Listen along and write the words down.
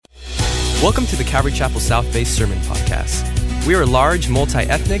Welcome to the Calvary Chapel South Bay Sermon Podcast. We are a large,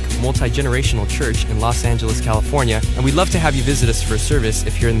 multi-ethnic, multi-generational church in Los Angeles, California, and we'd love to have you visit us for a service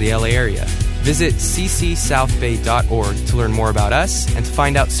if you're in the LA area. Visit ccsouthbay.org to learn more about us and to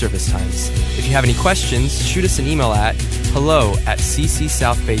find out service times. If you have any questions, shoot us an email at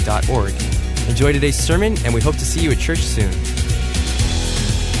hello@ccsouthbay.org. Enjoy today's sermon, and we hope to see you at church soon.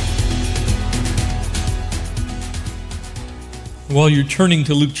 Well, you're turning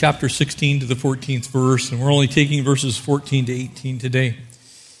to Luke chapter 16 to the 14th verse, and we're only taking verses 14 to 18 today.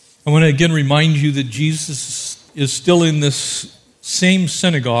 I want to again remind you that Jesus is still in this same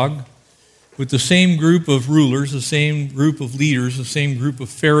synagogue with the same group of rulers, the same group of leaders, the same group of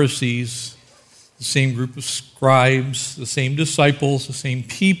Pharisees, the same group of scribes, the same disciples, the same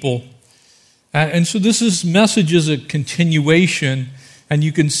people. And so this message is a continuation. And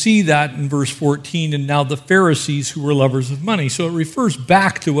you can see that in verse 14, and now the Pharisees who were lovers of money. So it refers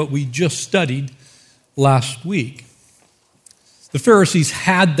back to what we just studied last week. The Pharisees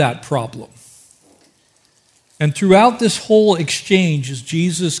had that problem. And throughout this whole exchange, as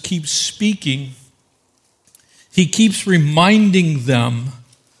Jesus keeps speaking, he keeps reminding them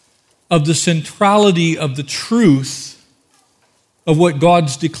of the centrality of the truth of what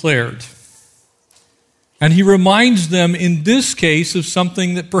God's declared. And he reminds them in this case of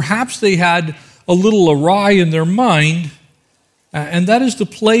something that perhaps they had a little awry in their mind, and that is the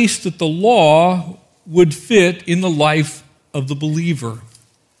place that the law would fit in the life of the believer.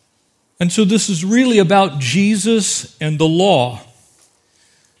 And so this is really about Jesus and the law.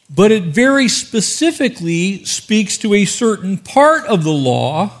 But it very specifically speaks to a certain part of the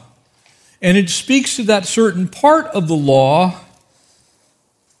law, and it speaks to that certain part of the law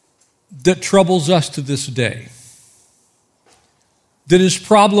that troubles us to this day, that is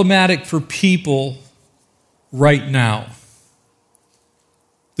problematic for people right now,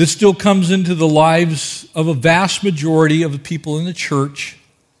 that still comes into the lives of a vast majority of the people in the church,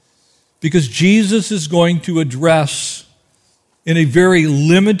 because Jesus is going to address in a very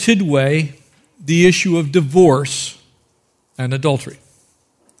limited way the issue of divorce and adultery.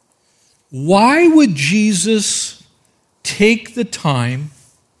 Why would Jesus take the time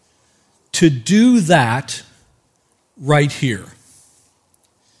to do that right here?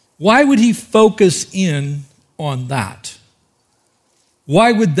 Why would he focus in on that?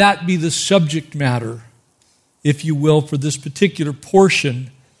 Why would that be the subject matter, if you will, for this particular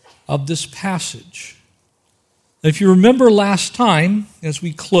portion of this passage? If you remember last time, as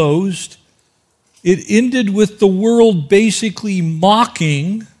we closed, it ended with the world basically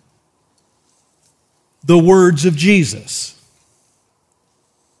mocking the words of Jesus.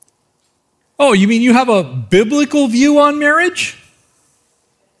 Oh, you mean you have a biblical view on marriage?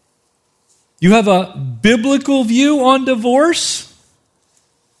 You have a biblical view on divorce?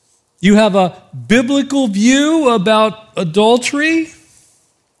 You have a biblical view about adultery?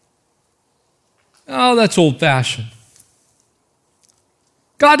 Oh, that's old-fashioned.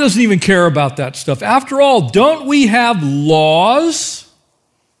 God doesn't even care about that stuff. After all, don't we have laws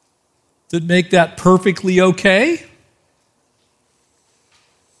that make that perfectly okay?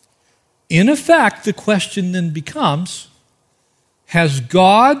 In effect, the question then becomes, has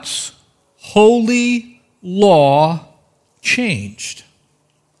God's holy law changed?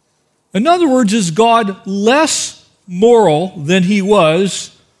 In other words, is God less moral than he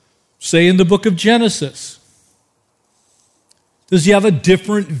was, say, in the book of Genesis? Does he have a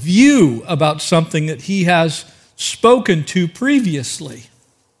different view about something that he has spoken to previously?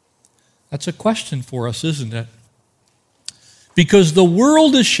 That's a question for us, isn't it? Because the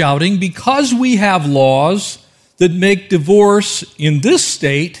world is shouting, because we have laws that make divorce in this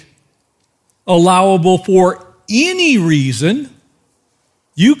state allowable for any reason,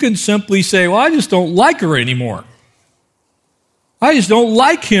 you can simply say, well, I just don't like her anymore. I just don't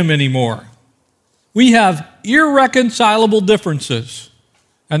like him anymore. We have irreconcilable differences.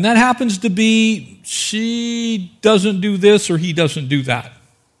 And that happens to be she doesn't do this or he doesn't do that.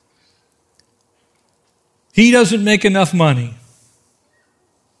 He doesn't make enough money.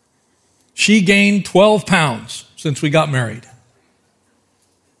 She gained 12 pounds since we got married.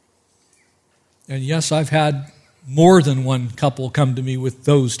 And yes, I've had more than one couple come to me with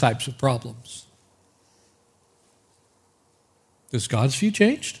those types of problems. Has God's view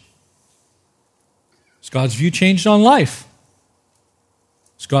changed? Has God's view changed on life?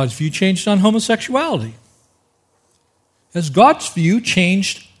 Has God's view changed on homosexuality? Has God's view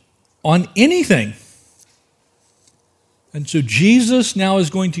changed on anything? And so Jesus now is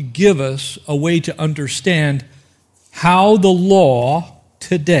going to give us a way to understand how the law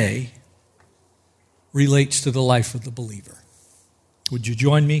today relates to the life of the believer. Would you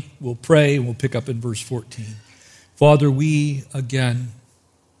join me? We'll pray and we'll pick up in verse 14. Father, we again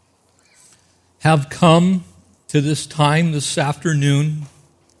have come to this time this afternoon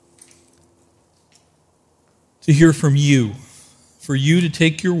to hear from you, for you to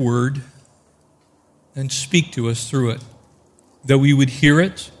take your word and speak to us through it, that we would hear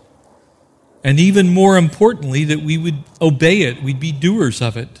it, and even more importantly, that we would obey it, we'd be doers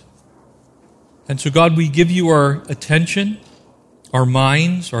of it. And so, God, we give you our attention, our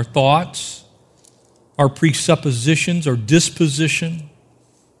minds, our thoughts, our presuppositions, our disposition.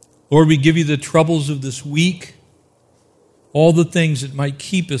 Lord, we give you the troubles of this week, all the things that might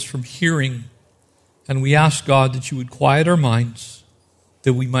keep us from hearing. And we ask, God, that you would quiet our minds,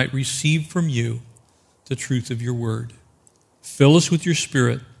 that we might receive from you the truth of your word. Fill us with your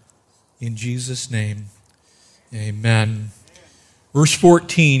Spirit. In Jesus' name, amen. Verse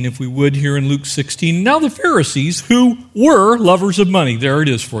 14, if we would, here in Luke 16. Now the Pharisees, who were lovers of money. There it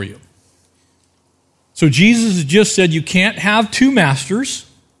is for you. So Jesus has just said you can't have two masters.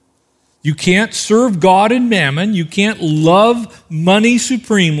 You can't serve God and mammon. You can't love money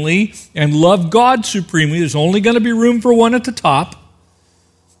supremely and love God supremely. There's only going to be room for one at the top.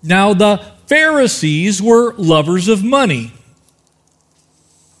 Now the Pharisees were lovers of money.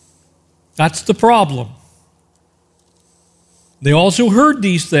 That's the problem. They also heard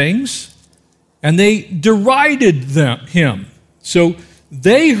these things, and they derided him. So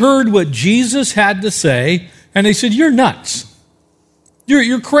they heard what Jesus had to say, and they said, "You're nuts.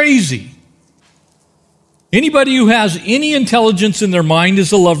 You're crazy." Anybody who has any intelligence in their mind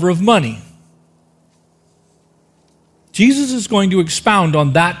is a lover of money. Jesus is going to expound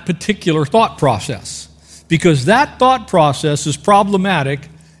on that particular thought process, because that thought process is problematic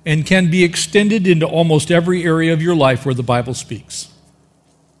and can be extended into almost every area of your life where the Bible speaks.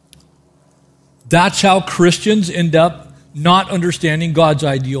 That's how Christians end up not understanding God's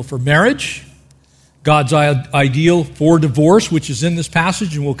ideal for marriage, God's ideal for divorce, which is in this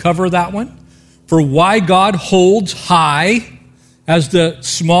passage, and we'll cover that one, for why God holds high as the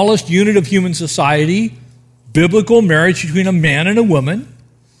smallest unit of human society biblical marriage between a man and a woman,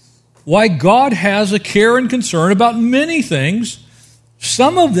 why God has a care and concern about many things.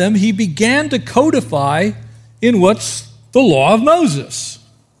 Some of them he began to codify in what's the law of Moses.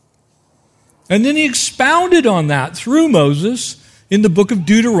 And then he expounded on that through Moses in the book of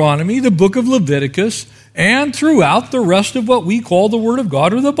Deuteronomy, the book of Leviticus, and throughout the rest of what we call the Word of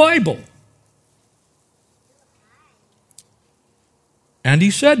God or the Bible. And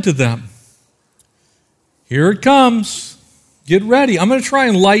he said to them, "Here it comes. Get ready." I'm going to try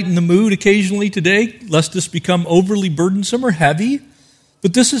and lighten the mood occasionally today, lest this become overly burdensome or heavy.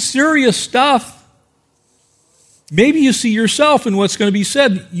 But this is serious stuff. Maybe you see yourself in what's going to be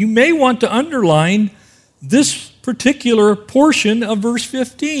said. You may want to underline this particular portion of verse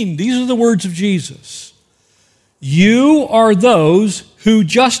 15. These are the words of Jesus. "You are those who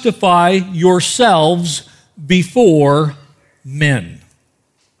justify yourselves before men."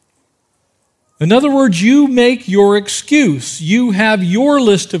 In other words, you make your excuse. You have your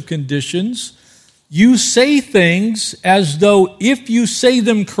list of conditions. You say things as though if you say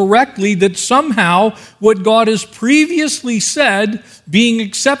them correctly, that somehow what God has previously said, being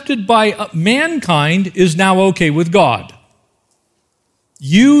accepted by mankind, is now okay with God.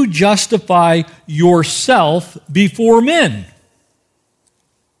 You justify yourself before men.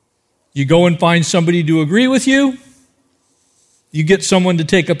 You go and find somebody to agree with you. You get someone to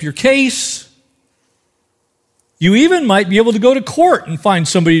take up your case. You even might be able to go to court and find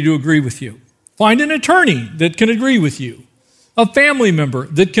somebody to agree with you. Find an attorney that can agree with you, a family member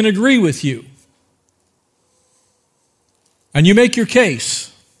that can agree with you. And you make your case.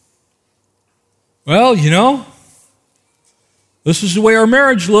 Well, this is the way our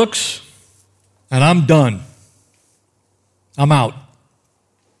marriage looks, and I'm done. I'm out.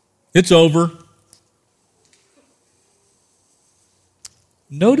 It's over.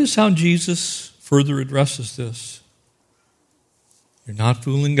 Notice how Jesus further addresses this. You're not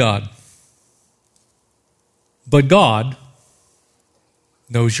fooling God. But God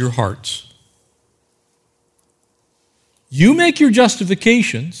knows your hearts. You make your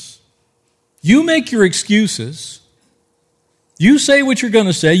justifications. You make your excuses. You say what you're going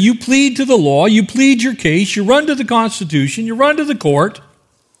to say. You plead to the law. You plead your case. You run to the Constitution. You run to the court.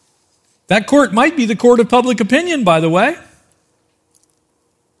 That court might be the court of public opinion, by the way.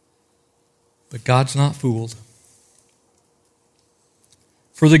 But God's not fooled.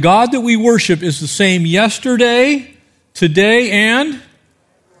 For the God that we worship is the same yesterday, today, and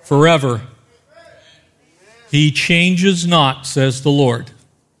forever. He changes not, says the Lord.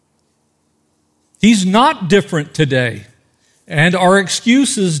 He's not different today. and our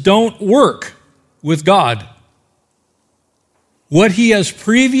excuses don't work with God. What he has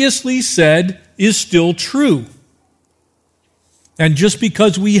previously said is still true. And just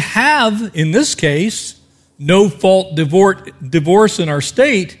because we have, in this case, no fault divorce in our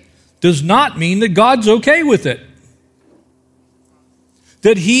state, does not mean that God's okay with it.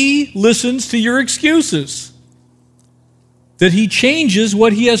 That he listens to your excuses. That he changes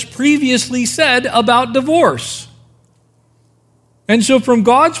what he has previously said about divorce. And so from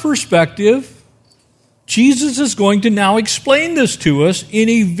God's perspective, Jesus is going to now explain this to us in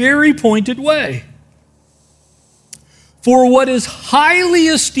a very pointed way. For what is highly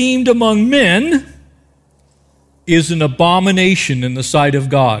esteemed among men is an abomination in the sight of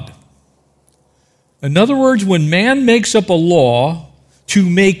God. In other words, when man makes up a law to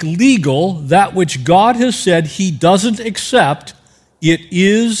make legal that which God has said he doesn't accept, it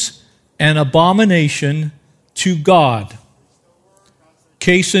is an abomination to God.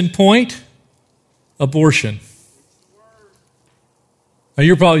 Case in point, abortion. Now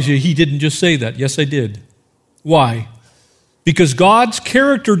you're probably saying, he didn't just say that. Yes, I did. Why? Because God's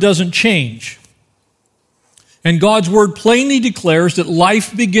character doesn't change. And God's word plainly declares that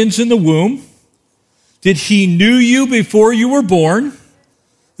life begins in the womb, that he knew you before you were born,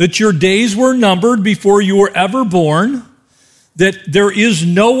 that your days were numbered before you were ever born, that there is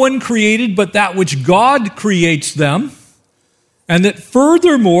no one created but that which God creates them, and that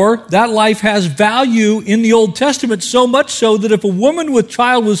furthermore, that life has value in the Old Testament, so much so that if a woman with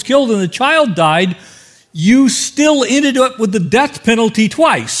child was killed and the child died, you still ended up with the death penalty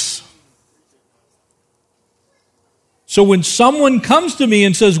twice. So when someone comes to me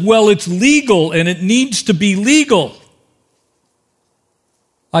and says, well, it's legal and it needs to be legal,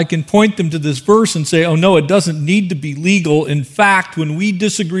 I can point them to this verse and say, oh no, it doesn't need to be legal. In fact, when we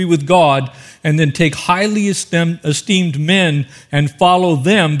disagree with God and then take highly esteemed men and follow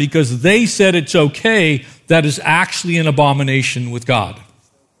them because they said it's okay, that is actually an abomination with God.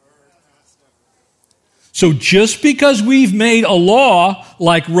 So just because we've made a law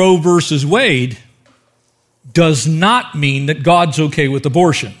like Roe versus Wade does not mean that God's okay with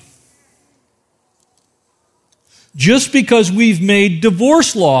abortion. Just because we've made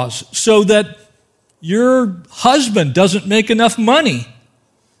divorce laws so that your husband doesn't make enough money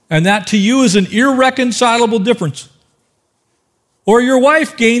and that to you is an irreconcilable difference. Or your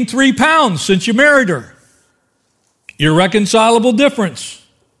wife gained 3 pounds since you married her. Irreconcilable difference.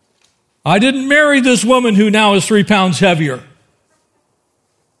 I didn't marry this woman who now is 3 pounds heavier.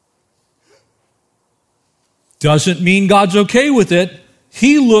 Doesn't mean God's okay with it.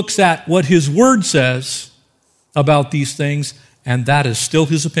 He looks at what his word says about these things, and that is still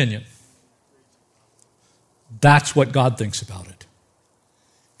his opinion. That's what God thinks about it.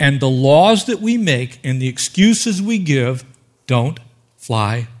 And the laws that we make and the excuses we give don't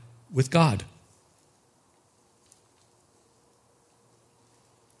fly with God.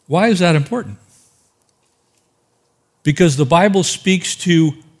 Why is that important? Because the Bible speaks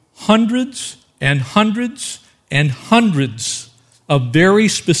to hundreds and hundreds and hundreds of very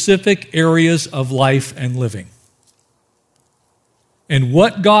specific areas of life and living. And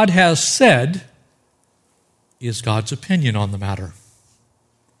what God has said is God's opinion on the matter.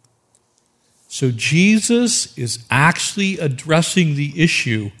 So Jesus is actually addressing the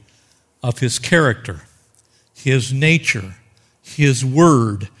issue of his character, his nature, his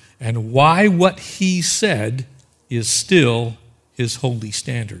word, and why what he said is still his holy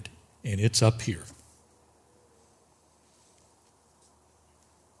standard. And it's up here.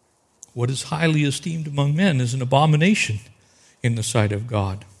 What is highly esteemed among men is an abomination in the sight of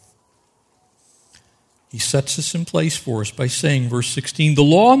God. He sets this in place for us by saying, verse 16, the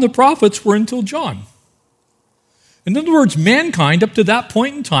law and the prophets were until John. In other words, mankind up to that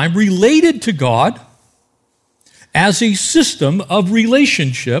point in time related to God as a system of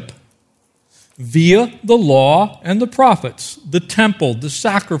relationship via the law and the prophets, the temple, the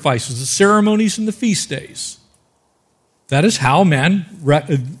sacrifices, the ceremonies, and the feast days. That is how man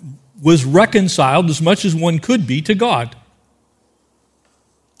was reconciled as much as one could be to God.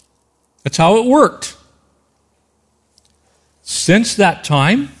 That's how it worked. Since that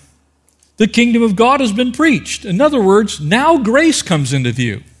time, the kingdom of God has been preached. In other words, now grace comes into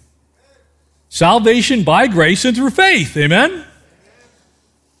view. Salvation by grace and through faith. Amen?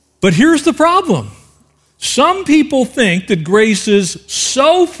 But here's the problem. Some people think that grace is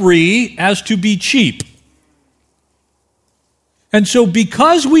so free as to be cheap. And so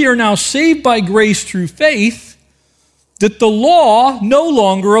because we are now saved by grace through faith, that the law no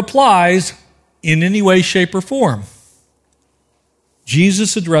longer applies in any way, shape, or form.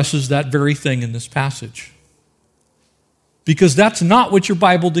 Jesus addresses that very thing in this passage. because that's not what your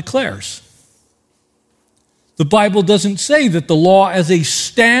Bible declares. The Bible doesn't say that the law as a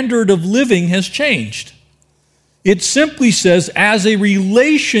standard of living has changed. It simply says as a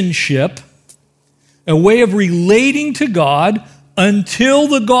relationship, a way of relating to God until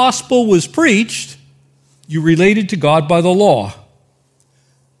the gospel was preached, you related to God by the law.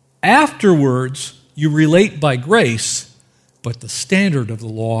 Afterwards, you relate by grace, but the standard of the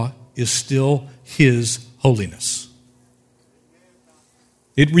law is still His holiness.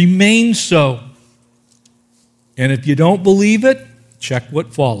 It remains so. And if you don't believe it, check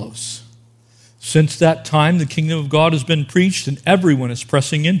what follows. Since that time, the kingdom of God has been preached and everyone is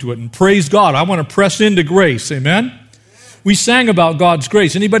pressing into it. And praise God, I want to press into grace. Amen? We sang about God's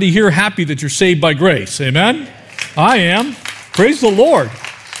grace. Anybody here happy that you're saved by grace? Amen? I am. Praise the Lord.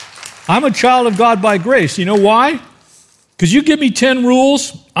 I'm a child of God by grace. You know why? Because you give me 10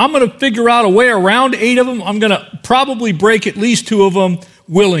 rules, I'm going to figure out a way around 8 of them. I'm going to probably break at least 2 of them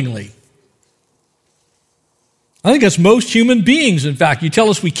willingly. I think that's most human beings, in fact. You tell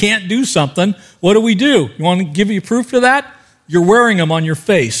us we can't do something, what do? You want to give you proof of that? You're wearing them on your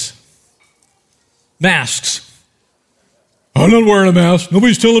face. Masks. I'm not wearing a mask.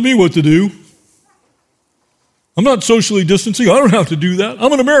 Nobody's telling me what to do. I'm not socially distancing. I don't have to do that.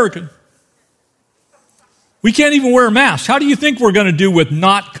 I'm an American. We can't even wear masks. How do you think we're going to do with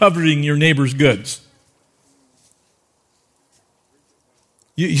not covering your neighbor's goods?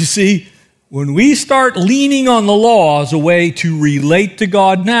 You see, when we start leaning on the law as a way to relate to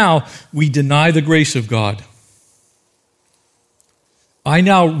God now, we deny the grace of God. I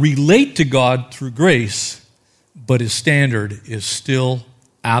now relate to God through grace, but His standard is still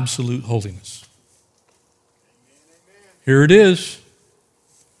absolute holiness. Here it is.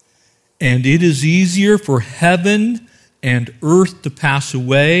 And it is easier for heaven and earth to pass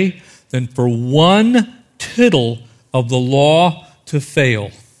away than for one tittle of the law to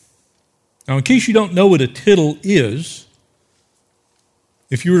fail. Now, in case you don't know what a tittle is,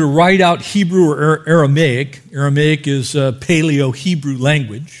 if you were to write out Hebrew or Aramaic, Aramaic is Paleo-Hebrew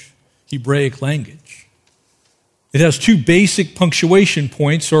language, Hebraic language. It has 2 basic punctuation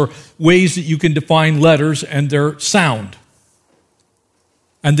points or ways that you can define letters and their sound.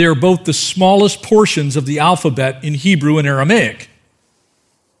 And they're both the smallest portions of the alphabet in Hebrew and Aramaic.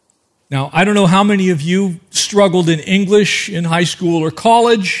 Now, I don't know how many of you struggled in English in high school or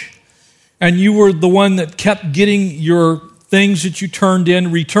college, and you were the one that kept getting your things that you turned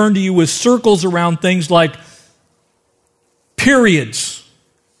in returned to you with circles around things like periods,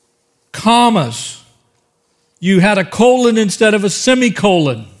 commas. You had a colon instead of a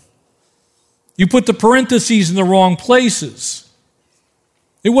semicolon. You put the parentheses in the wrong places.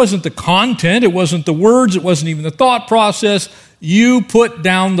 It wasn't the content, it wasn't the words, it wasn't even the thought process. You put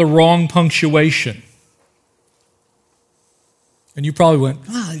down the wrong punctuation. And you probably went,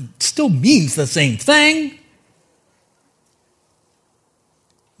 it still means the same thing.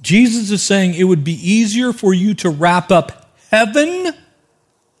 Jesus is saying it would be easier for you to wrap up heaven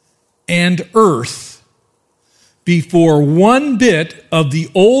and earth before one bit of the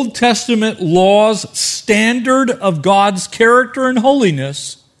Old Testament law's standard of God's character and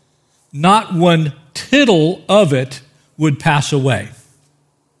holiness, not one tittle of it would pass away.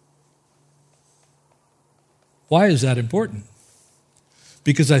 Why is that important?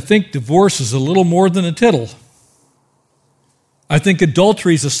 Because I think divorce is a little more than a tittle. I think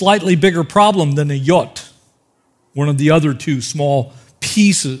adultery is a slightly bigger problem than a yot, one of the other 2 small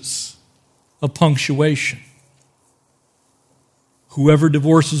pieces of punctuation. Whoever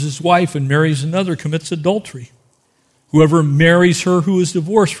divorces his wife and marries another commits adultery. Whoever marries her who is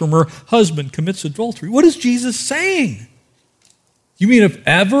divorced from her husband commits adultery. What is Jesus saying? You mean if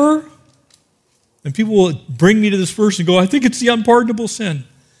ever? And people will bring me to this verse and go, I think it's the unpardonable sin.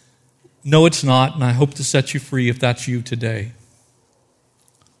 No, it's not, and I hope to set you free if that's you today.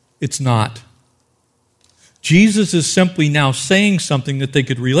 It's not. Jesus is simply now saying something that they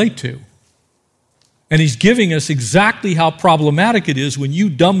could relate to. And He's giving us exactly how problematic it is when you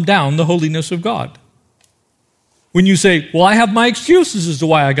dumb down the holiness of God. When you say, well, I have my excuses as to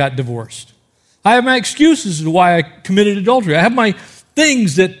why I got divorced. I have my excuses as to why I committed adultery. I have my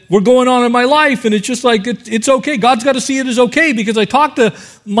things that were going on in my life, and it's just like, it's okay. God's got to see it as okay because I talked to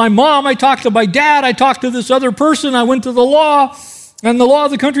my mom, I talked to my dad, I talked to this other person, I went to the law, and the law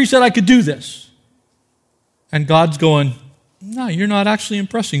of the country said I could do this. And God's going, no, you're not actually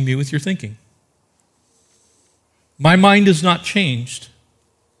impressing me with your thinking. My mind has not changed.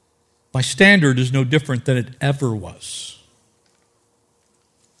 My standard is no different than it ever was.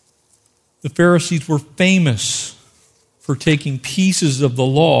 The Pharisees were famous for taking pieces of the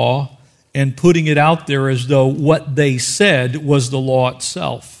law and putting it out there as though what they said was the law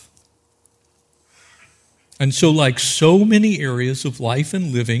itself. And so, like so many areas of life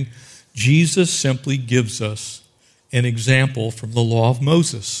and living, Jesus simply gives us an example from the law of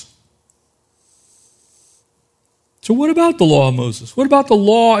Moses. So what about the law of Moses? What about the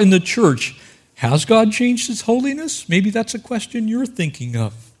law in the church? Has God changed his holiness? Maybe that's a question you're thinking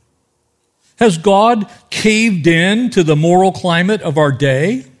of. Has God caved in to the moral climate of our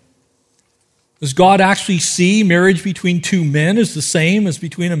day? Does God actually see marriage between two men as the same as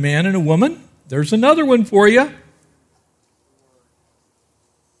between a man and a woman? There's another one for you.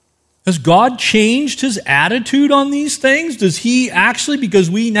 Has God changed his attitude on these things? Does he actually, because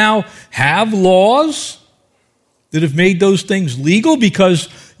we now have laws that have made those things legal, because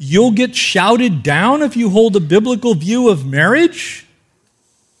you'll get shouted down if you hold a biblical view of marriage?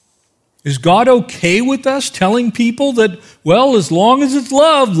 Is God okay with us telling people that, well, as long as it's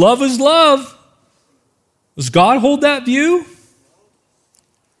love, love is love? Does God hold that view?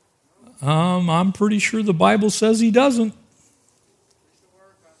 I'm pretty sure the Bible says he doesn't.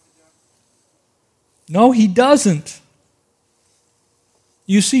 No, he doesn't.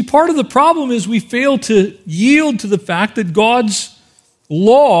 You see, part of the problem is we fail to yield to the fact that God's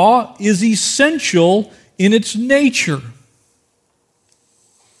law is essential in its nature.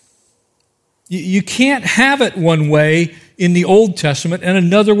 You can't have it one way in the Old Testament and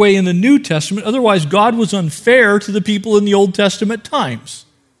another way in the New Testament. Otherwise, God was unfair to the people in the Old Testament times.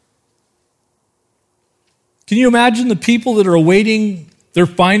 Can you imagine the people that are awaiting their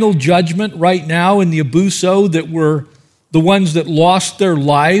final judgment right now in the Abuso that were the ones that lost their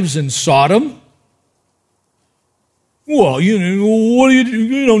lives in Sodom? Well, what do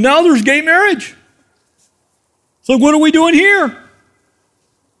you do? Now there's gay marriage. So what are we doing here?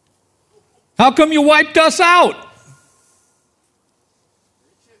 How come you wiped us out?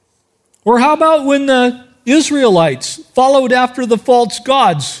 Or how about when the Israelites followed after the false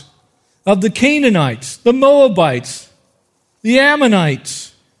gods of the Canaanites, the Moabites, the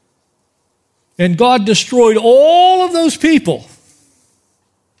Ammonites, and God destroyed all of those people?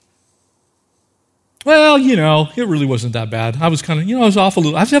 Well, it really wasn't that bad. I was I was off a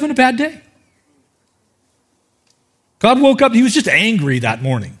little. I was having a bad day. God woke up, he was just angry that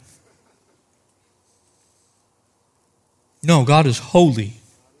morning. No, God is holy.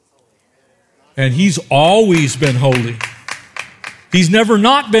 And he's always been holy. He's never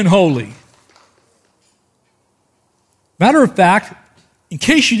not been holy. Matter of fact, in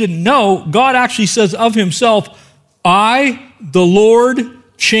case you didn't know, God actually says of himself, I, the Lord,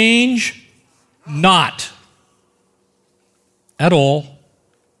 change not. At all.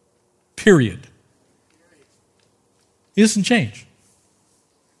 Period. He doesn't change.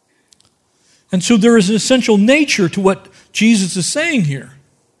 And so there is an essential nature to what Jesus is saying here.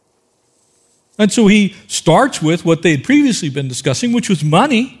 And so he starts with what they had previously been discussing, which was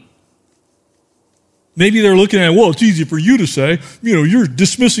money. Maybe they're looking at, well, it's easy for you to say, you're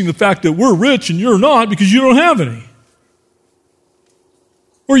dismissing the fact that we're rich and you're not because you don't have any.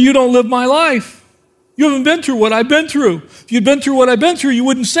 Or you don't live my life. You haven't been through what I've been through. If you'd been through what I've been through, you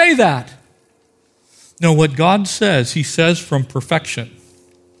wouldn't say that. No, what God says, he says from perfection.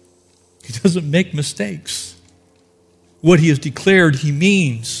 He doesn't make mistakes. What he has declared, he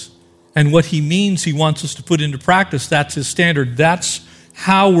means. And what he means, he wants us to put into practice. That's his standard. That's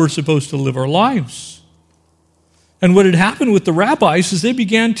how we're supposed to live our lives. And what had happened with the rabbis is they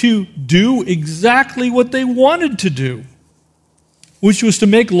began to do exactly what they wanted to do, which was to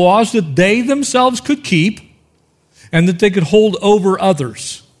make laws that they themselves could keep and that they could hold over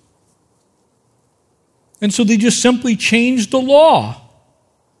others. And so they just simply changed the law.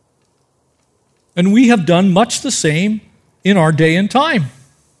 And we have done much the same in our day and time.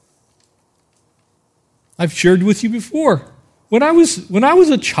 I've shared with you before. When I was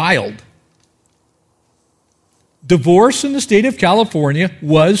a child, divorce in the state of California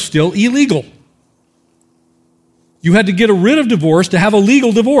was still illegal. You had to get rid of divorce to have a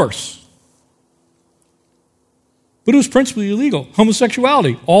legal divorce. But it was principally illegal.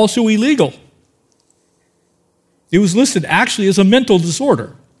 Homosexuality, also illegal. It was listed actually as a mental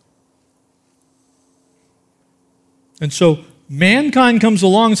disorder. And so mankind comes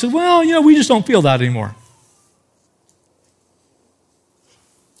along and said, well, we just don't feel that anymore.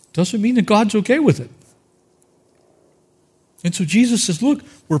 Doesn't mean that God's okay with it. And so Jesus says, look,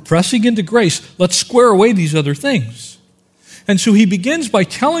 we're pressing into grace. Let's square away these other things. And so he begins by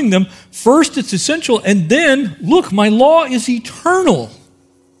telling them, first it's essential, and then, look, my law is eternal.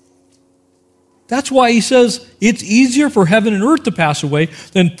 That's why he says it's easier for heaven and earth to pass away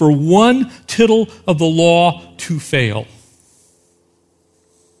than for one tittle of the law to fail.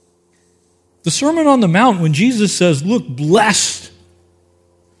 The Sermon on the Mount, when Jesus says, look, blessed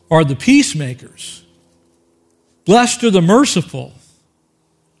are the peacemakers, blessed are the merciful,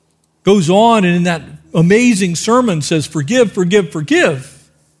 goes on and in that amazing sermon says, forgive, forgive, forgive.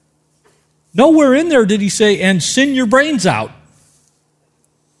 Nowhere in there did he say, and sin your brains out.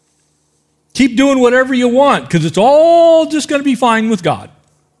 Keep doing whatever you want because it's all just going to be fine with God.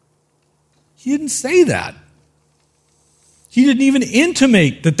 He didn't say that. He didn't even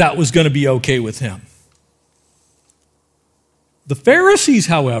intimate that that was going to be okay with him. The Pharisees,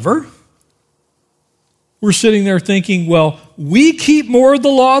 however, were sitting there thinking, well, we keep more of the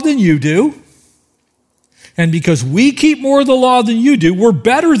law than you do. And because we keep more of the law than you do, we're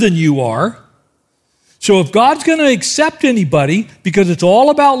better than you are. So if God's going to accept anybody, because it's all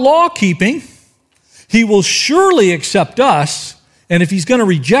about law keeping, he will surely accept us. And if he's going to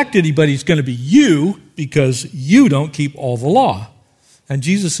reject anybody, it's going to be you, because you don't keep all the law. And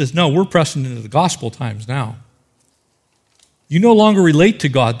Jesus says, no, we're pressing into the gospel times now. You no longer relate to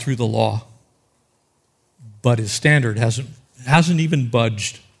God through the law, but his standard hasn't even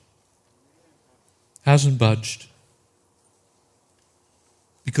budged. Hasn't budged.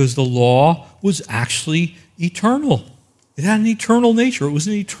 Because the law was actually eternal. It had an eternal nature. It was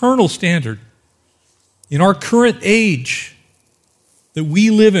an eternal standard. In our current age that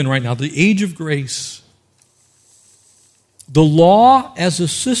we live in right now, the age of grace, the law as a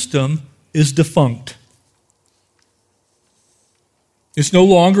system is defunct. It's no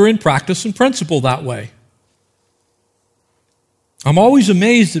longer in practice and principle that way. I'm always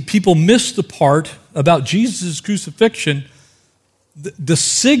amazed that people miss the part about Jesus' crucifixion, the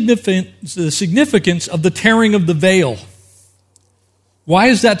significance of the tearing of the veil. Why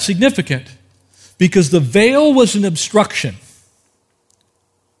is that significant? Because the veil was an obstruction.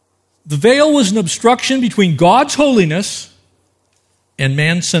 The veil was an obstruction between God's holiness and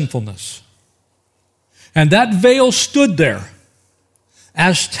man's sinfulness. And that veil stood there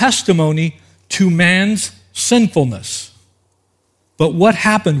as testimony to man's sinfulness. But what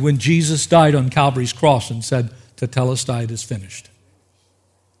happened when Jesus died on Calvary's cross and said, Tetelestai, it is finished?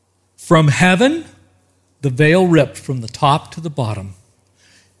 From heaven, the veil ripped from the top to the bottom,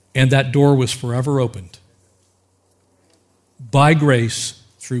 and that door was forever opened. By grace,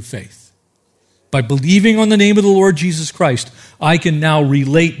 through faith. By believing on the name of the Lord Jesus Christ, I can now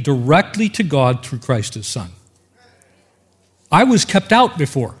relate directly to God through Christ his Son. I was kept out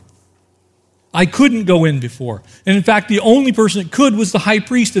before. I couldn't go in before. And in fact, the only person that could was the high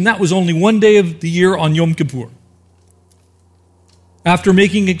priest, and that was only one day of the year on Yom Kippur. After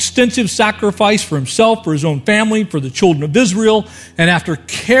making extensive sacrifice for himself, for his own family, for the children of Israel, and after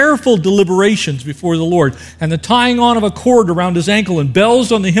careful deliberations before the Lord, and the tying on of a cord around his ankle and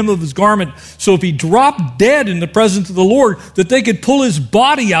bells on the hem of his garment, so if he dropped dead in the presence of the Lord, that they could pull his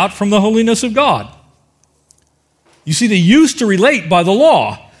body out from the holiness of God. You see, they used to relate by the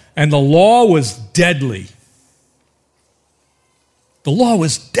law, and the law was deadly. The law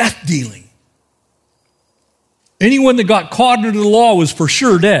was death-dealing. Anyone that got caught under the law was for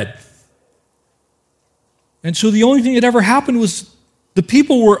sure dead. And so the only thing that ever happened was the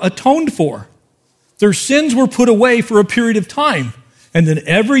people were atoned for. Their sins were put away for a period of time. And then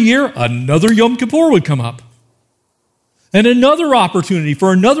every year, another Yom Kippur would come up. And another opportunity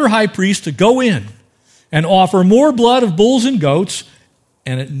for another high priest to go in and offer more blood of bulls and goats.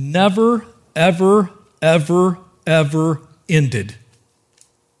 And it never, ever, ever, ever ended.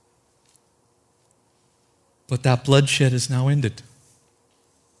 But that bloodshed is now ended.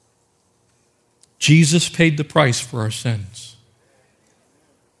 Jesus paid the price for our sins.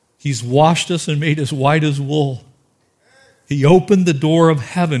 He's washed us and made us white as wool. He opened the door of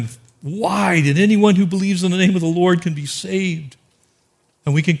heaven wide, and anyone who believes in the name of the Lord can be saved.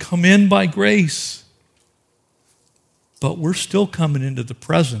 And we can come in by grace. But we're still coming into the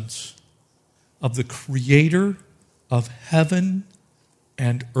presence of the Creator of heaven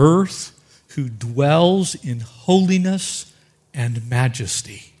and earth, who dwells in holiness and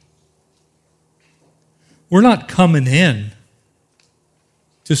majesty. We're not coming in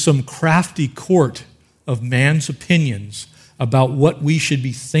to some crafty court of man's opinions about what we should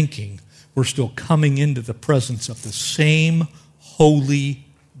be thinking. We're still coming into the presence of the same holy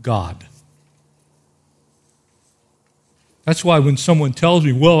God. That's why when someone tells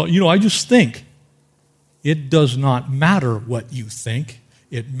me, well, I just think, it does not matter what you think.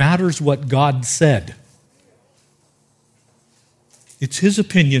 It matters what God said. It's his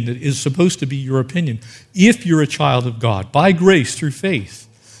opinion that is supposed to be your opinion. If you're a child of God, by grace, through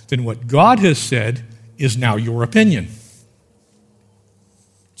faith, then what God has said is now your opinion.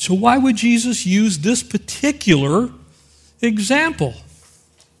 So why would Jesus use this particular example?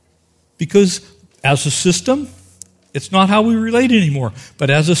 Because as a system, it's not how we relate anymore. But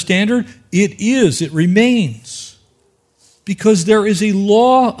as a standard, it is. It remains. Because there is a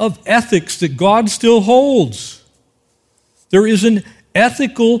law of ethics that God still holds. There is an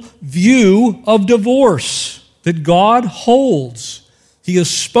ethical view of divorce that God holds. He has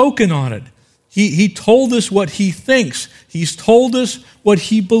spoken on it. He told us what he thinks. He's told us what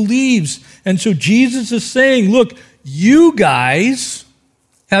he believes. And so Jesus is saying, look, you guys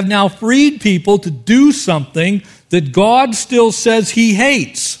have now freed people to do something that God still says he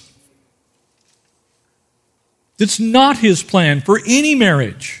hates. It's not his plan for any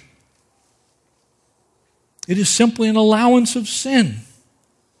marriage. It is simply an allowance of sin.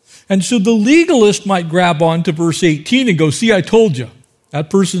 And so the legalist might grab on to verse 18 and go, see, I told you. That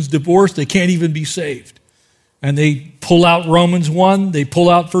person's divorced, they can't even be saved. And they pull out Romans 1, they pull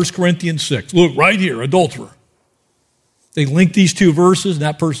out 1 Corinthians 6. Look, right here, adulterer. They link these two verses and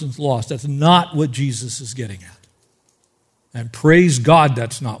that person's lost. That's not what Jesus is getting at. And praise God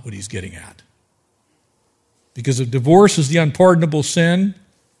that's not what he's getting at. Because if divorce is the unpardonable sin,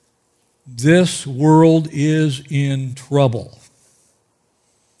 this world is in trouble.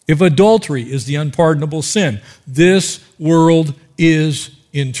 If adultery is the unpardonable sin, this world is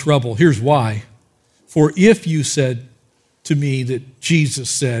in trouble. Here's why. For if you said to me that Jesus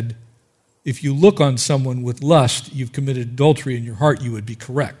said, if you look on someone with lust, you've committed adultery in your heart, you would be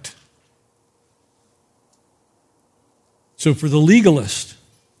correct. So for the legalist,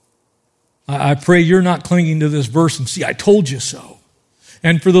 I pray you're not clinging to this verse and see, I told you so.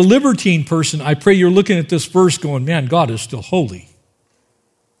 And for the libertine person, I pray you're looking at this verse going, man, God is still holy.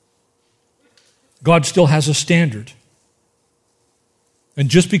 God still has a standard. And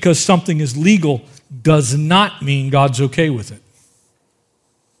just because something is legal does not mean God's okay with it.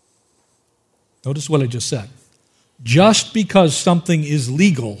 Notice what I just said. Just because something is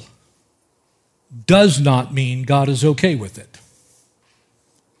legal does not mean God is okay with it.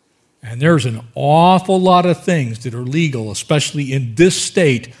 And there's an awful lot of things that are legal, especially in this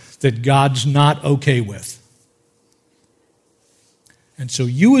state, that God's not okay with. And so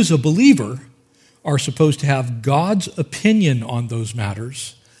you as a believer are supposed to have God's opinion on those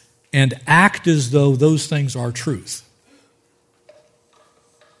matters and act as though those things are truth.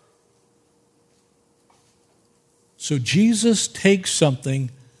 So Jesus takes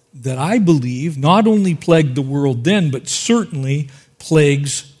something that I believe not only plagued the world then, but certainly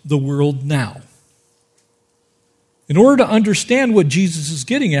plagues the world now. In order to understand what Jesus is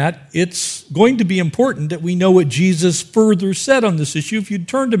getting at, it's going to be important that we know what Jesus further said on this issue. If you'd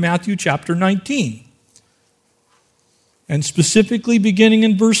turn to Matthew chapter 19, and specifically beginning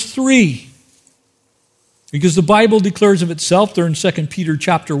in verse 3, because the Bible declares of itself there in 2 Peter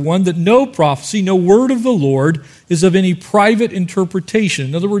chapter 1 that no prophecy, no word of the Lord is of any private interpretation.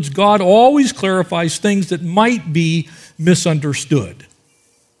 In other words, God always clarifies things that might be misunderstood.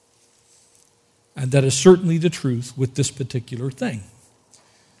 And that is certainly the truth with this particular thing.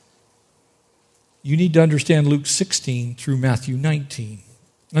 You need to understand Luke 16 through Matthew 19.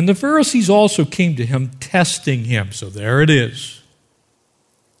 And the Pharisees also came to him, testing him. So there it is.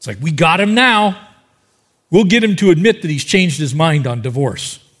 It's like, we got him now. We'll get him to admit that he's changed his mind on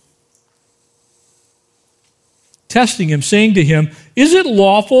divorce. Testing him, saying to him, is it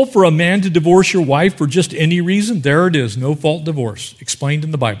lawful for a man to divorce your wife for just any reason? There it is, no fault divorce, explained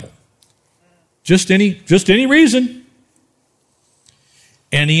in the Bible. Just any reason.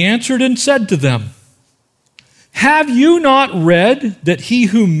 And he answered and said to them, have you not read that he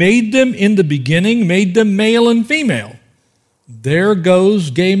who made them in the beginning made them male and female? There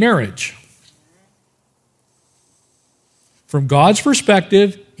goes gay marriage. From God's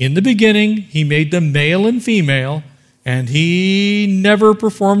perspective, in the beginning, he made them male and female, and he never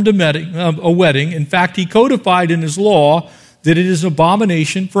performed a wedding. In fact, he codified in his law that it is an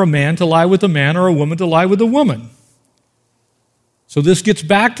abomination for a man to lie with a man or a woman to lie with a woman. So this gets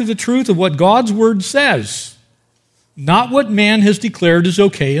back to the truth of what God's word says, not what man has declared is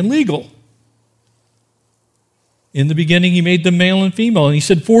okay and legal. In the beginning, he made them male and female, and he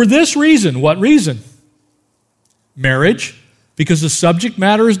said, for this reason. What reason? Marriage, because the subject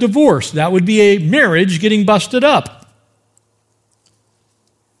matter is divorce. That would be a marriage getting busted up.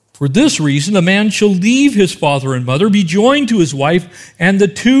 For this reason, a man shall leave his father and mother, be joined to his wife, and the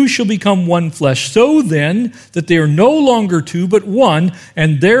two shall become one flesh. So then, that they are no longer two, but one,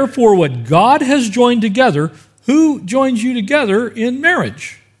 and therefore what God has joined together, who joins you together in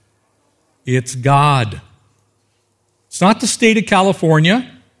marriage? It's God. It's not the state of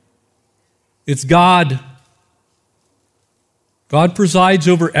California. It's God. God presides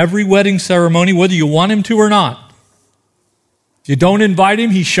over every wedding ceremony, whether you want him to or not. If you don't invite him,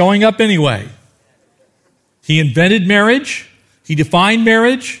 he's showing up anyway. He invented marriage. He defined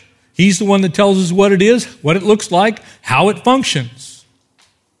marriage. He's the one that tells us what it is, what it looks like, how it functions.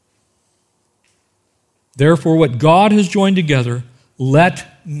 Therefore, what God has joined together, let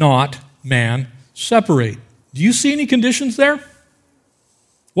not man separate. Do you see any conditions there?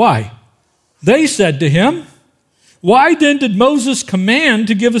 Why? They said to him, why then did Moses command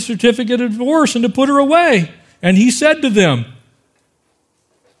to give a certificate of divorce and to put her away? And he said to them,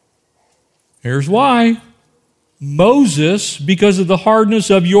 here's why. Moses, because of the hardness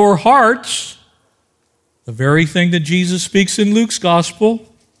of your hearts, the very thing that Jesus speaks in Luke's gospel,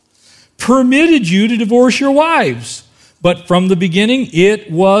 permitted you to divorce your wives. But from the beginning, it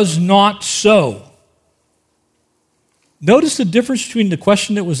was not so. Notice the difference between the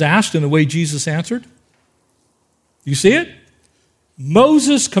question that was asked and the way Jesus answered. You see it?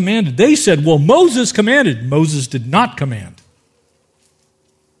 Moses commanded. They said, well, Moses commanded. Moses did not command.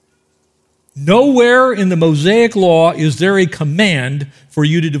 Nowhere in the Mosaic law is there a command for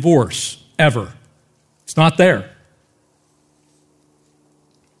you to divorce, ever. It's not there.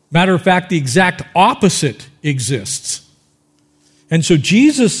 Matter of fact, the exact opposite exists. And so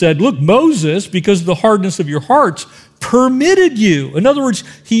Jesus said, look, Moses, because of the hardness of your hearts, permitted you. In other words,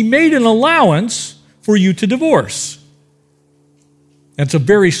 he made an allowance for you to divorce. That's a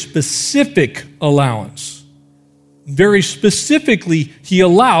very specific allowance. Very specifically, he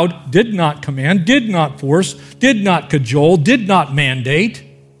allowed, did not command, did not force, did not cajole, did not mandate,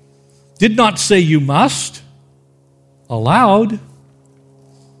 did not say you must. Allowed.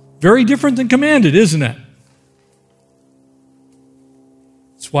 Very different than commanded, isn't it?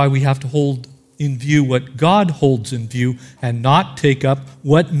 That's why we have to hold in view what God holds in view and not take up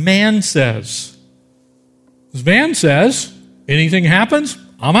what man says. As man says, anything happens,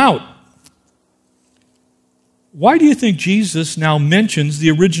 I'm out. Why do you think Jesus now mentions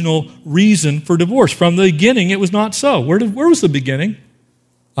the original reason for divorce? From the beginning, it was not so. Where was the beginning?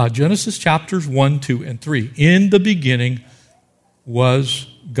 Genesis chapters 1, 2, and 3. In the beginning was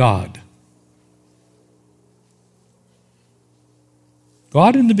God.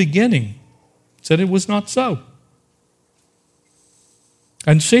 God in the beginning said it was not so.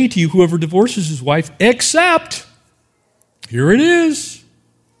 And say to you, whoever divorces his wife, except, here it is.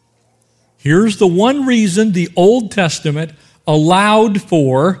 Here's the one reason the Old Testament allowed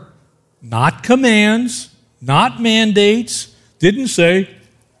for, not commands, not mandates, didn't say,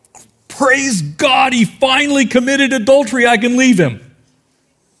 praise God, he finally committed adultery, I can leave him.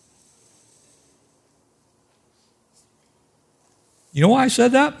 You know why I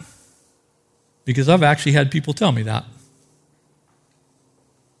said that? Because I've actually had people tell me that.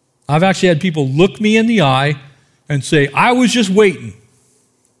 I've actually had people look me in the eye and say, I was just waiting.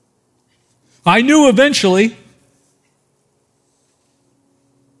 I knew eventually.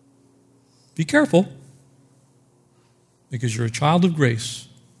 Be careful, because you're a child of grace.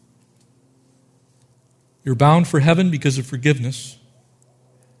 You're bound for heaven because of forgiveness.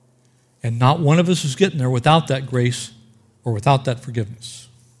 And not one of us is getting there without that grace or without that forgiveness.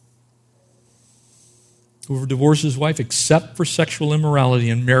 Whoever divorces his wife except for sexual immorality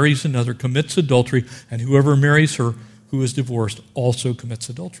and marries another commits adultery, and whoever marries her who is divorced also commits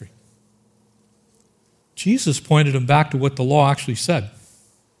adultery. Jesus pointed him back to what the law actually said.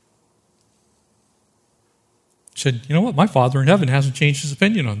 He said, you know what? My Father in heaven hasn't changed his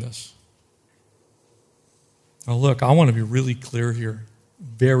opinion on this. Now look, I want to be really clear here.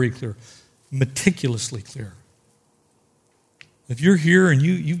 Very clear. Meticulously clear. If you're here and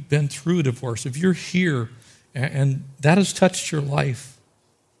you've been through a divorce, if you're here and that has touched your life,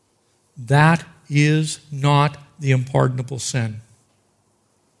 that is not the unpardonable sin.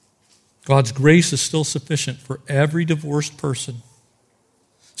 God's grace is still sufficient for every divorced person,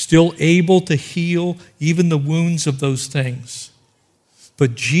 still able to heal even the wounds of those things.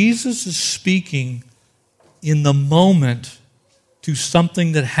 But Jesus is speaking in the moment to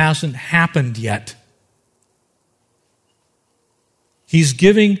something that hasn't happened yet. He's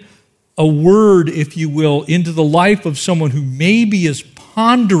giving a word, if you will, into the life of someone who maybe is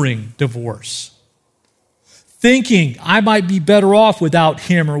pondering divorce, thinking, I might be better off without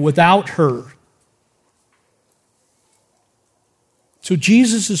him or without her. So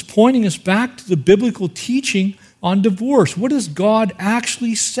Jesus is pointing us back to the biblical teaching on divorce. What does God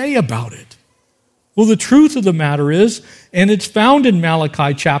actually say about it? Well, the truth of the matter is, and it's found in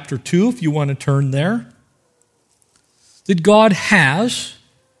Malachi chapter 2, if you want to turn there, that God has,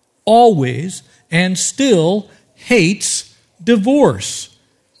 always, and still hates divorce,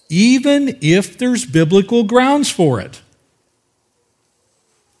 even if there's biblical grounds for it.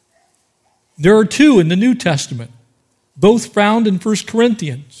 There are two in the New Testament. both found in 1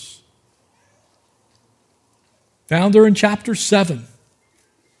 Corinthians, found there in chapter 7.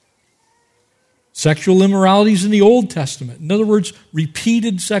 Sexual immoralities in the Old Testament. In other words,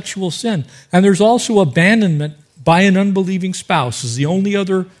 repeated sexual sin. And there's also abandonment by an unbelieving spouse is the only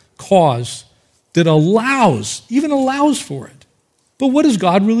other cause that even allows for it. But what does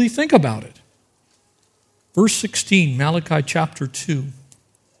God really think about it? Verse 16, Malachi chapter 2,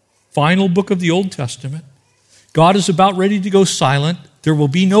 final book of the Old Testament. God is about ready to go silent. There will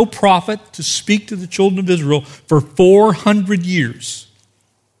be no prophet to speak to the children of Israel for 400 years.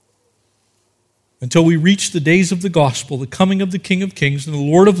 Until we reach the days of the gospel, the coming of the King of Kings and the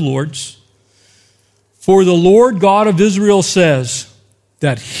Lord of Lords. For the Lord God of Israel says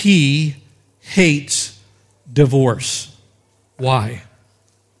that he hates divorce. Why?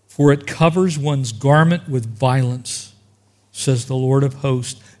 For it covers one's garment with violence, says the Lord of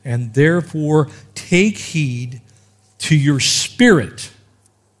hosts, and therefore take heed to your spirit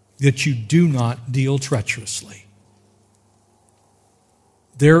that you do not deal treacherously.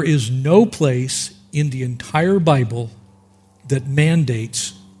 There is no place in the entire Bible that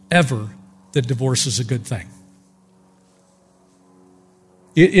mandates ever that divorce is a good thing.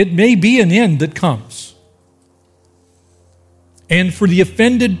 It may be an end that comes. And for the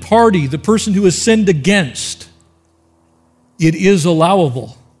offended party, the person who is sinned against, it is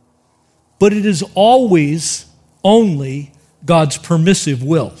allowable. But it is always only God's permissive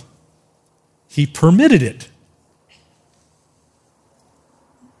will. He permitted it.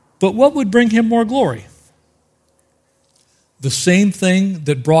 But what would bring him more glory? The same thing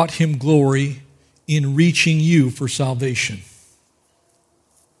that brought him glory in reaching you for salvation.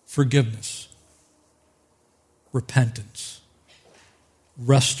 Forgiveness, repentance,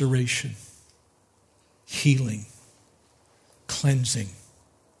 restoration, healing, cleansing.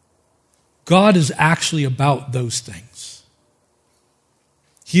 God is actually about those things.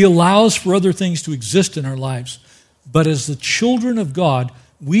 He allows for other things to exist in our lives, but as the children of God,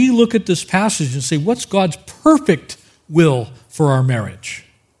 we look at this passage and say, what's God's perfect will for our marriage?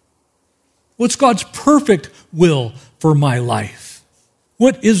 What's God's perfect will for my life?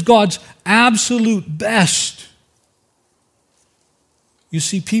 What is God's absolute best? You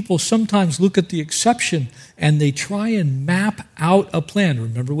see, people sometimes look at the exception and they try and map out a plan.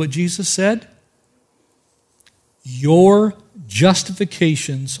 Remember what Jesus said? Your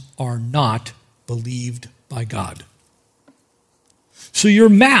justifications are not believed by God. So your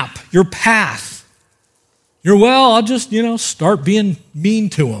map, your path, I'll just, start being mean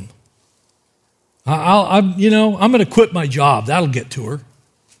to him. I'm going to quit my job. That'll get to her.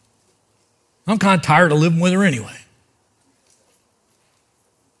 I'm kind of tired of living with her anyway.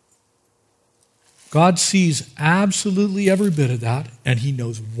 God sees absolutely every bit of that, and he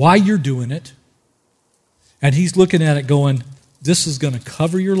knows why you're doing it. And he's looking at it going, this is going to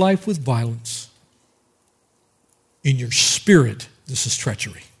cover your life with violence. In your spirit, this is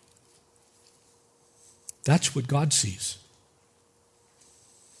treachery. That's what God sees.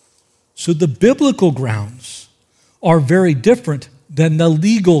 So the biblical grounds are very different than the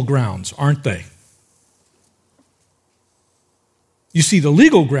legal grounds, aren't they? You see, the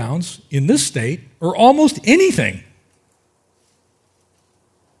legal grounds in this state are almost anything.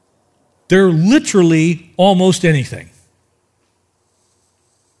 They're literally almost anything.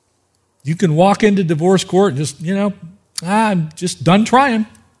 You can walk into divorce court and just, I'm just done trying.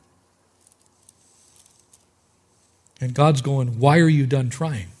 And God's going, why are you done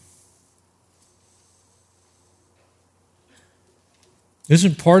trying?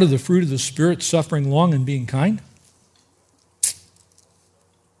 Isn't part of the fruit of the Spirit suffering long and being kind?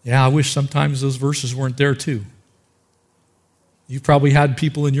 Yeah, I wish sometimes those verses weren't there too. You've probably had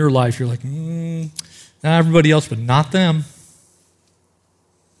people in your life, you're like, everybody else, but not them.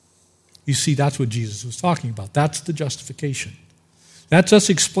 You see, that's what Jesus was talking about. That's the justification. That's us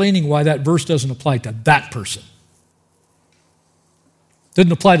explaining why that verse doesn't apply to that person.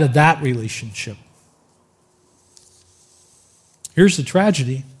 Doesn't apply to that relationship. Here's the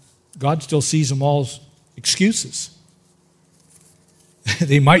tragedy. God still sees them all as excuses.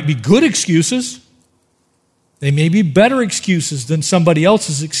 They might be good excuses. They may be better excuses than somebody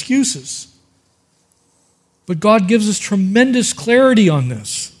else's excuses. But God gives us tremendous clarity on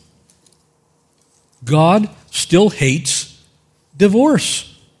this. God still hates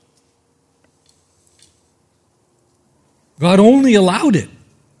divorce. God only allowed it.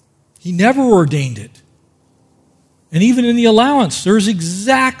 He never ordained it. And even in the allowance, there's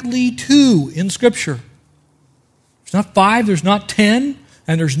exactly 2 in Scripture. There's not 5, there's not 10,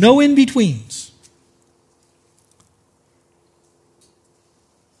 and there's no in-betweens.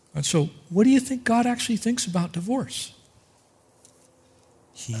 And so, what do you think God actually thinks about divorce?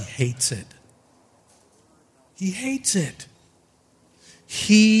 he hates it. He hates it.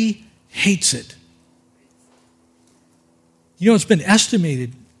 He hates it. You know, it's been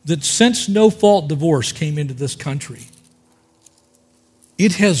estimated that since no-fault divorce came into this country,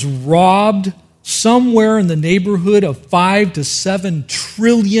 it has robbed somewhere in the neighborhood of $5 to $7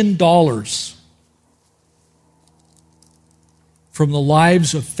 trillion from the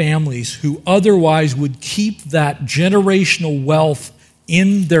lives of families who otherwise would keep that generational wealth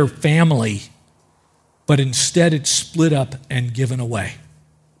in their family, but instead it's split up and given away.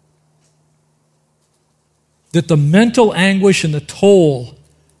 That the mental anguish and the toll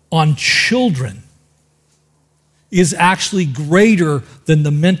on children is actually greater than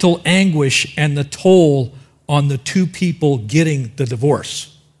the mental anguish and the toll on the two people getting the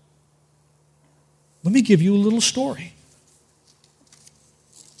divorce. Let me give you a little story.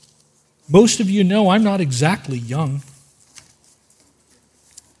 Most of you know I'm not exactly young.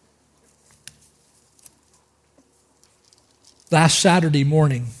 Last Saturday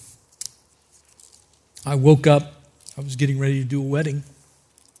morning, I woke up. I was getting ready to do a wedding.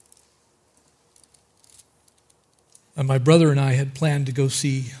 And my brother and I had planned to go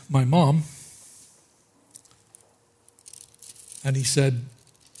see my mom. And he said,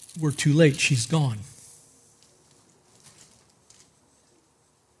 "We're too late. She's gone."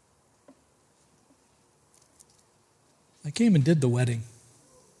 I came and did the wedding.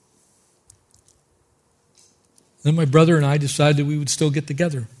 Then my brother and I decided that we would still get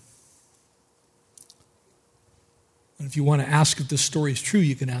together. And if you want to ask if this story is true,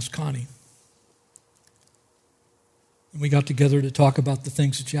 you can ask Connie. And we got together to talk about the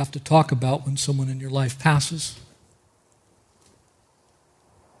things that you have to talk about when someone in your life passes.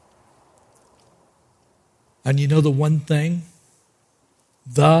 And you know the one thing?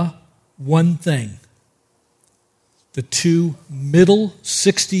 The one thing the two middle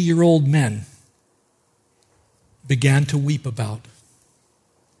 60-year-old men began to weep about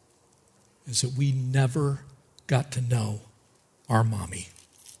is that we never got to know our mommy.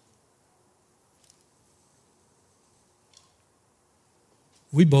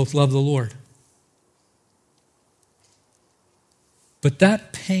 We both love the Lord. But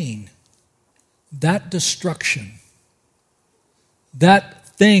that pain, that destruction, that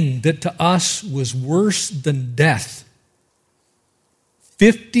thing that to us was worse than death,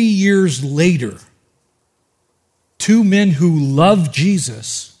 50 years later, two men who loved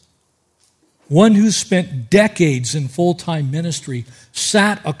Jesus, one who spent decades in full-time ministry,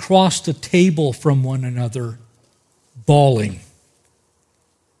 sat across the table from one another, bawling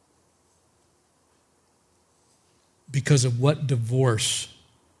because of what divorce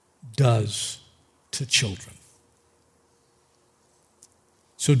does to children.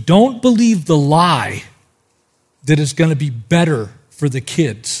 So don't believe the lie that it's going to be better for the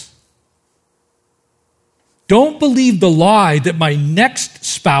kids. Don't believe the lie that my next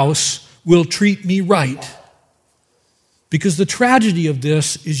spouse will treat me right. Because the tragedy of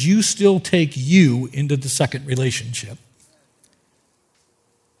this is you still take you into the second relationship.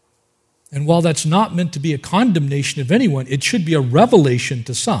 And while that's not meant to be a condemnation of anyone, it should be a revelation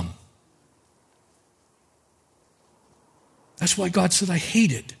to some. That's why God said, I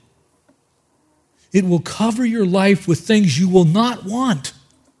hate it. It will cover your life with things you will not want,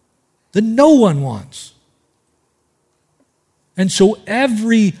 that no one wants. And so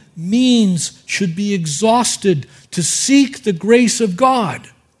every means should be exhausted to seek the grace of God.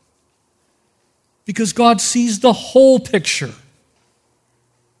 Because God sees the whole picture.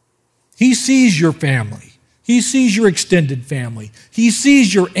 He sees your family. He sees your extended family. He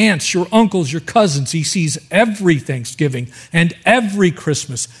sees your aunts, your uncles, your cousins. He sees every Thanksgiving and every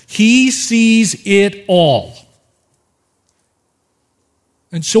Christmas. He sees it all.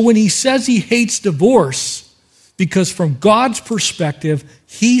 And so when he says he hates divorce, because from God's perspective,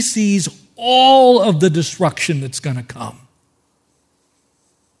 he sees all of the destruction that's going to come.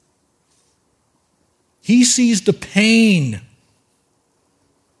 He sees the pain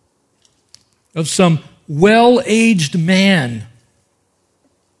of some well-aged man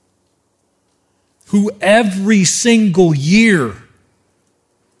who every single year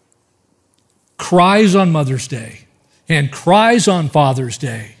cries on Mother's Day and cries on Father's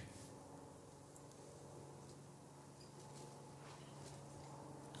Day.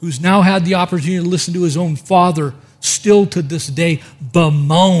 Who's now had the opportunity to listen to his own father still to this day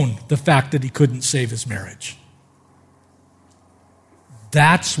bemoan the fact that he couldn't save his marriage.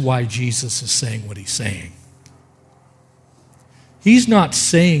 That's why Jesus is saying what he's saying. He's not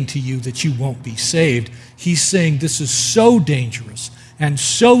saying to you that you won't be saved. He's saying this is so dangerous and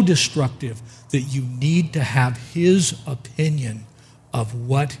so destructive that you need to have his opinion of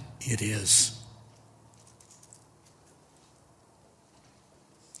what it is.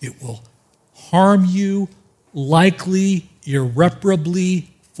 It will harm you, likely, irreparably,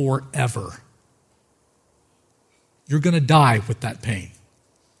 forever. You're going to die with that pain.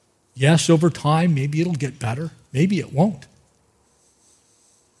 Yes, over time, maybe it'll get better. Maybe it won't.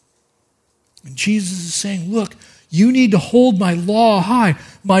 And Jesus is saying, look, you need to hold my law high.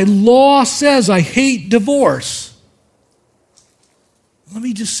 My law says I hate divorce. Let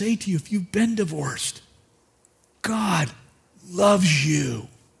me just say to you, if you've been divorced, God loves you.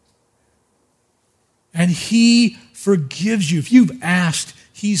 And He forgives you. If you've asked,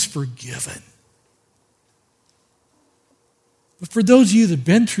 He's forgiven. But for those of you that have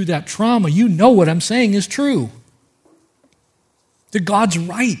been through that trauma, you know what I'm saying is true. That God's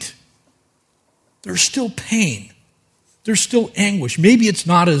right. There's still pain. There's still anguish. Maybe it's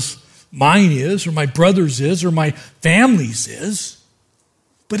not as mine is, or my brother's is, or my family's is,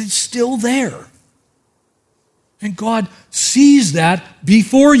 but it's still there. And God sees that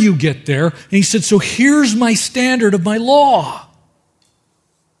before you get there, and He said, so here's my standard of my law.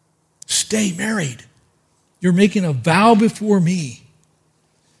 Stay married. You're making a vow before me,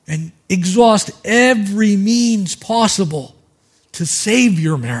 and exhaust every means possible to save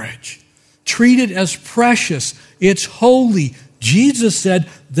your marriage. Treat it as precious. It's holy. Jesus said,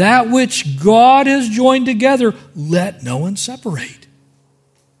 that which God has joined together, let no one separate.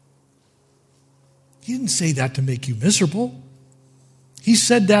 He didn't say that to make you miserable. He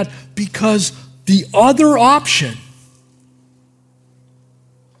said that because the other option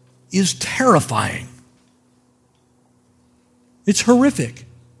is terrifying. It's horrific.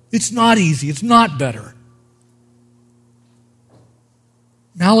 It's not easy. It's not better.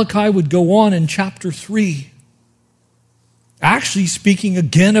 Malachi would go on in chapter 3, actually speaking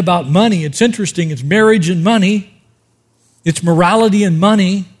again about money. It's interesting. It's marriage and money. It's morality and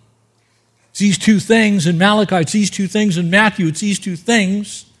money. It's these two things in Malachi. It's these two things in Matthew. It's these two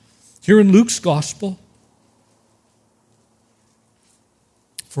things here in Luke's gospel.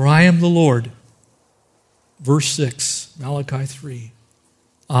 For I am the Lord. Verse 6, Malachi 3.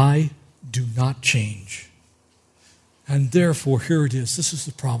 I do not change. And therefore, here it is. This is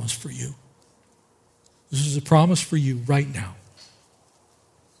the promise for you. This is a promise for you right now.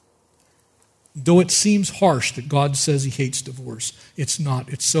 Though it seems harsh that God says He hates divorce, it's not.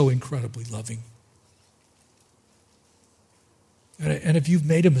 It's so incredibly loving. And if you've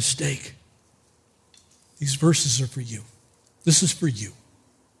made a mistake, these verses are for you. This is for you.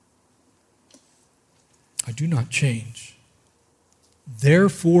 I do not change.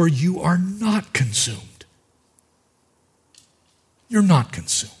 Therefore, you are not consumed. You're not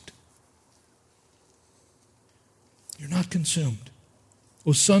consumed. You're not consumed.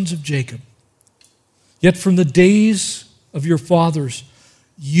 O sons of Jacob, yet from the days of your fathers,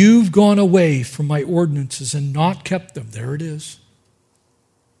 you've gone away from my ordinances and not kept them. There it is.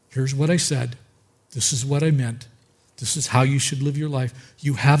 Here's what I said. This is what I meant. This is how you should live your life.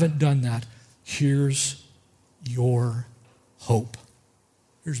 You haven't done that. Here's your hope.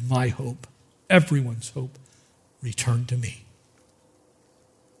 Here's my hope. Everyone's hope. Return to me.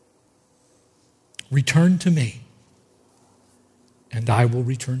 Return to me, and I will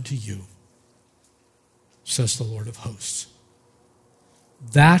return to you, says the Lord of hosts.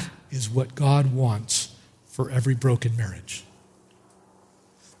 That is what God wants for every broken marriage.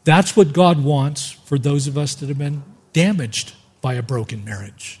 That's what God wants for those of us that have been damaged by a broken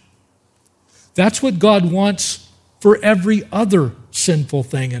marriage. That's what God wants for every other sinful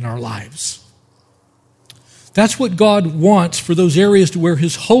thing in our lives. That's what God wants for those areas to where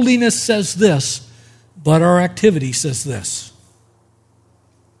His holiness says this, but our activity says this.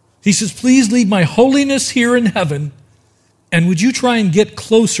 He says, please leave my holiness here in heaven, and would you try and get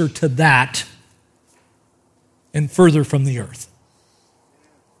closer to that and further from the earth?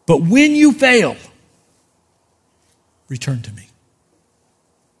 But when you fail, return to me.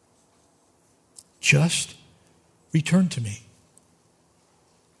 Just return to me.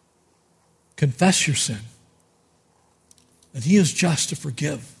 Confess your sin, and He is just to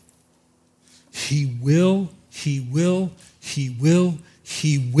forgive. He will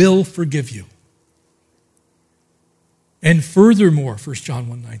forgive you. And furthermore, 1 John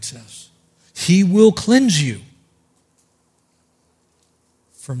 1:9 says, He will cleanse you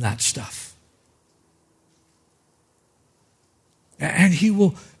from that stuff. And He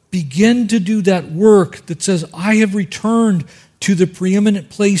will begin to do that work that says, I have returned to the preeminent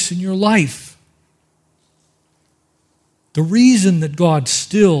place in your life. The reason that God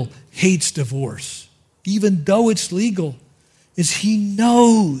still hates divorce, even though it's legal, is He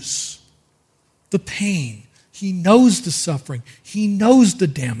knows the pain. He knows the suffering. He knows the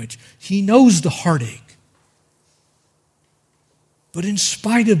damage. He knows the heartache. But in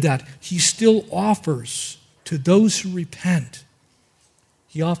spite of that, he still offers to those who repent,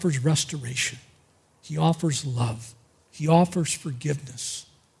 he offers restoration. He offers love. He offers forgiveness.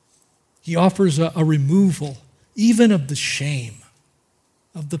 He offers a removal, even of the shame,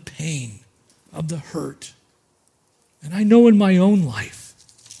 of the pain, of the hurt. And I know in my own life,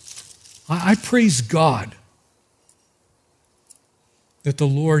 I praise God that the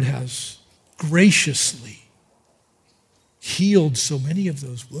Lord has graciously healed so many of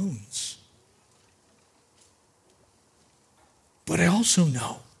those wounds. But I also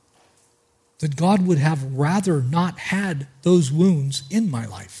know that God would have rather not had those wounds in my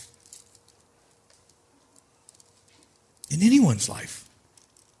life, in anyone's life.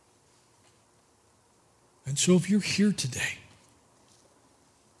 And so if you're here today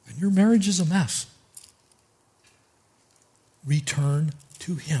and your marriage is a mess, return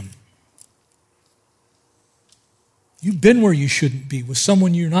to him. You've been where you shouldn't be with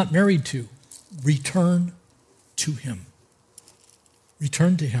someone you're not married to. Return to him.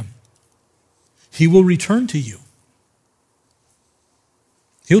 Return to him. He will return to you.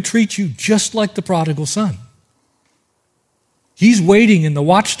 He'll treat you just like the prodigal son. He's waiting in the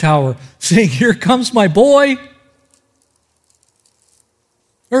watchtower saying, here comes my boy.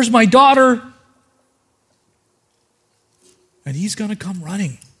 There's my daughter. And he's going to come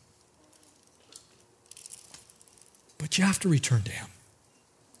running. But you have to return to him.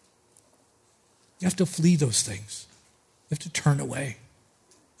 You have to flee those things. You have to turn away.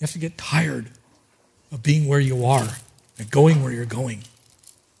 You have to get tired of being where you are and going where you're going.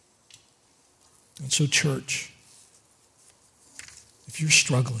 And so, church, if you're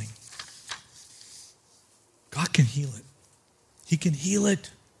struggling, God can heal it. He can heal it.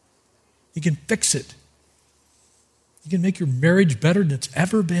 He can fix it. He can make your marriage better than it's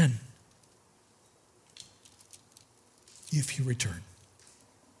ever been if you return.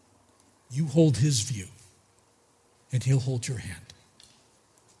 You hold his view, and he'll hold your hand.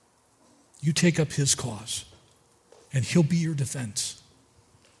 You take up his cause, and he'll be your defense.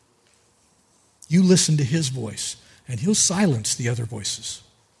 You listen to his voice, and he'll silence the other voices.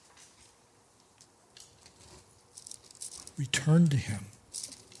 Return to him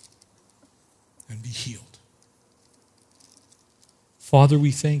and be healed. Father,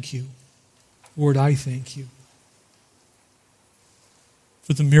 we thank you. Lord, I thank you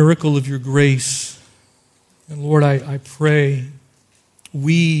for the miracle of your grace. And Lord, I pray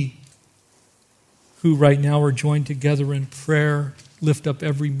we who right now are joined together in prayer lift up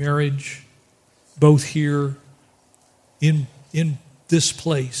every marriage, both here in this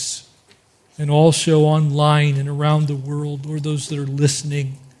place and also online and around the world, or those that are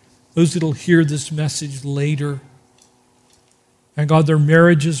listening, those that will hear this message later. And God, their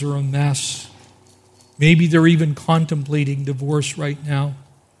marriages are a mess. Maybe they're even contemplating divorce right now.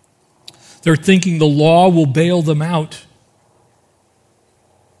 They're thinking the law will bail them out.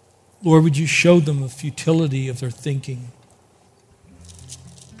 Lord, would you show them the futility of their thinking?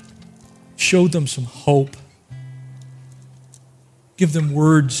 Show them some hope. Give them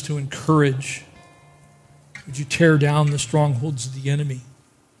words to encourage. Would you tear down the strongholds of the enemy?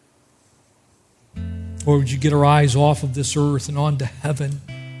 Or would you get our eyes off of this earth and onto heaven?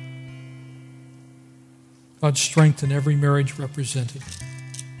 God, strengthen every marriage represented.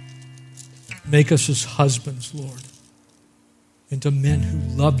 Make us as husbands, Lord, into men who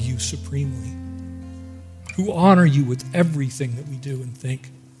love you supremely, who honor you with everything that we do and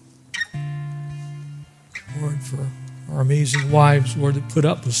think. Lord, for our amazing wives, Lord, that put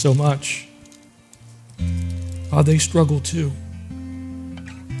up with so much. God, they struggle too.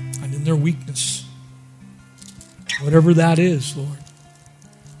 And in their weakness, whatever that is, Lord,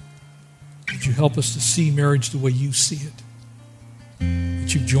 would you help us to see marriage the way you see it?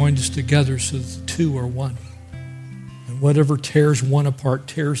 That you've joined us together so that the two are one. And whatever tears one apart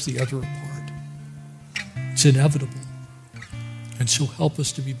tears the other apart. It's inevitable. And so help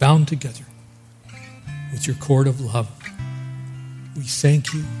us to be bound together with your cord of love. We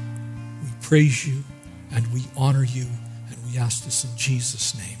thank you, we praise you, and we honor you, and we ask this in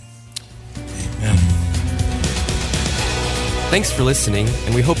Jesus' name. Amen. Thanks for listening,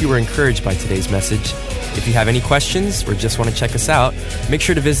 and we hope you were encouraged by today's message. If you have any questions or just want to check us out, make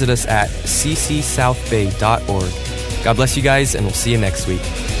sure to visit us at ccsouthbay.org. God bless you guys, and we'll see you next week.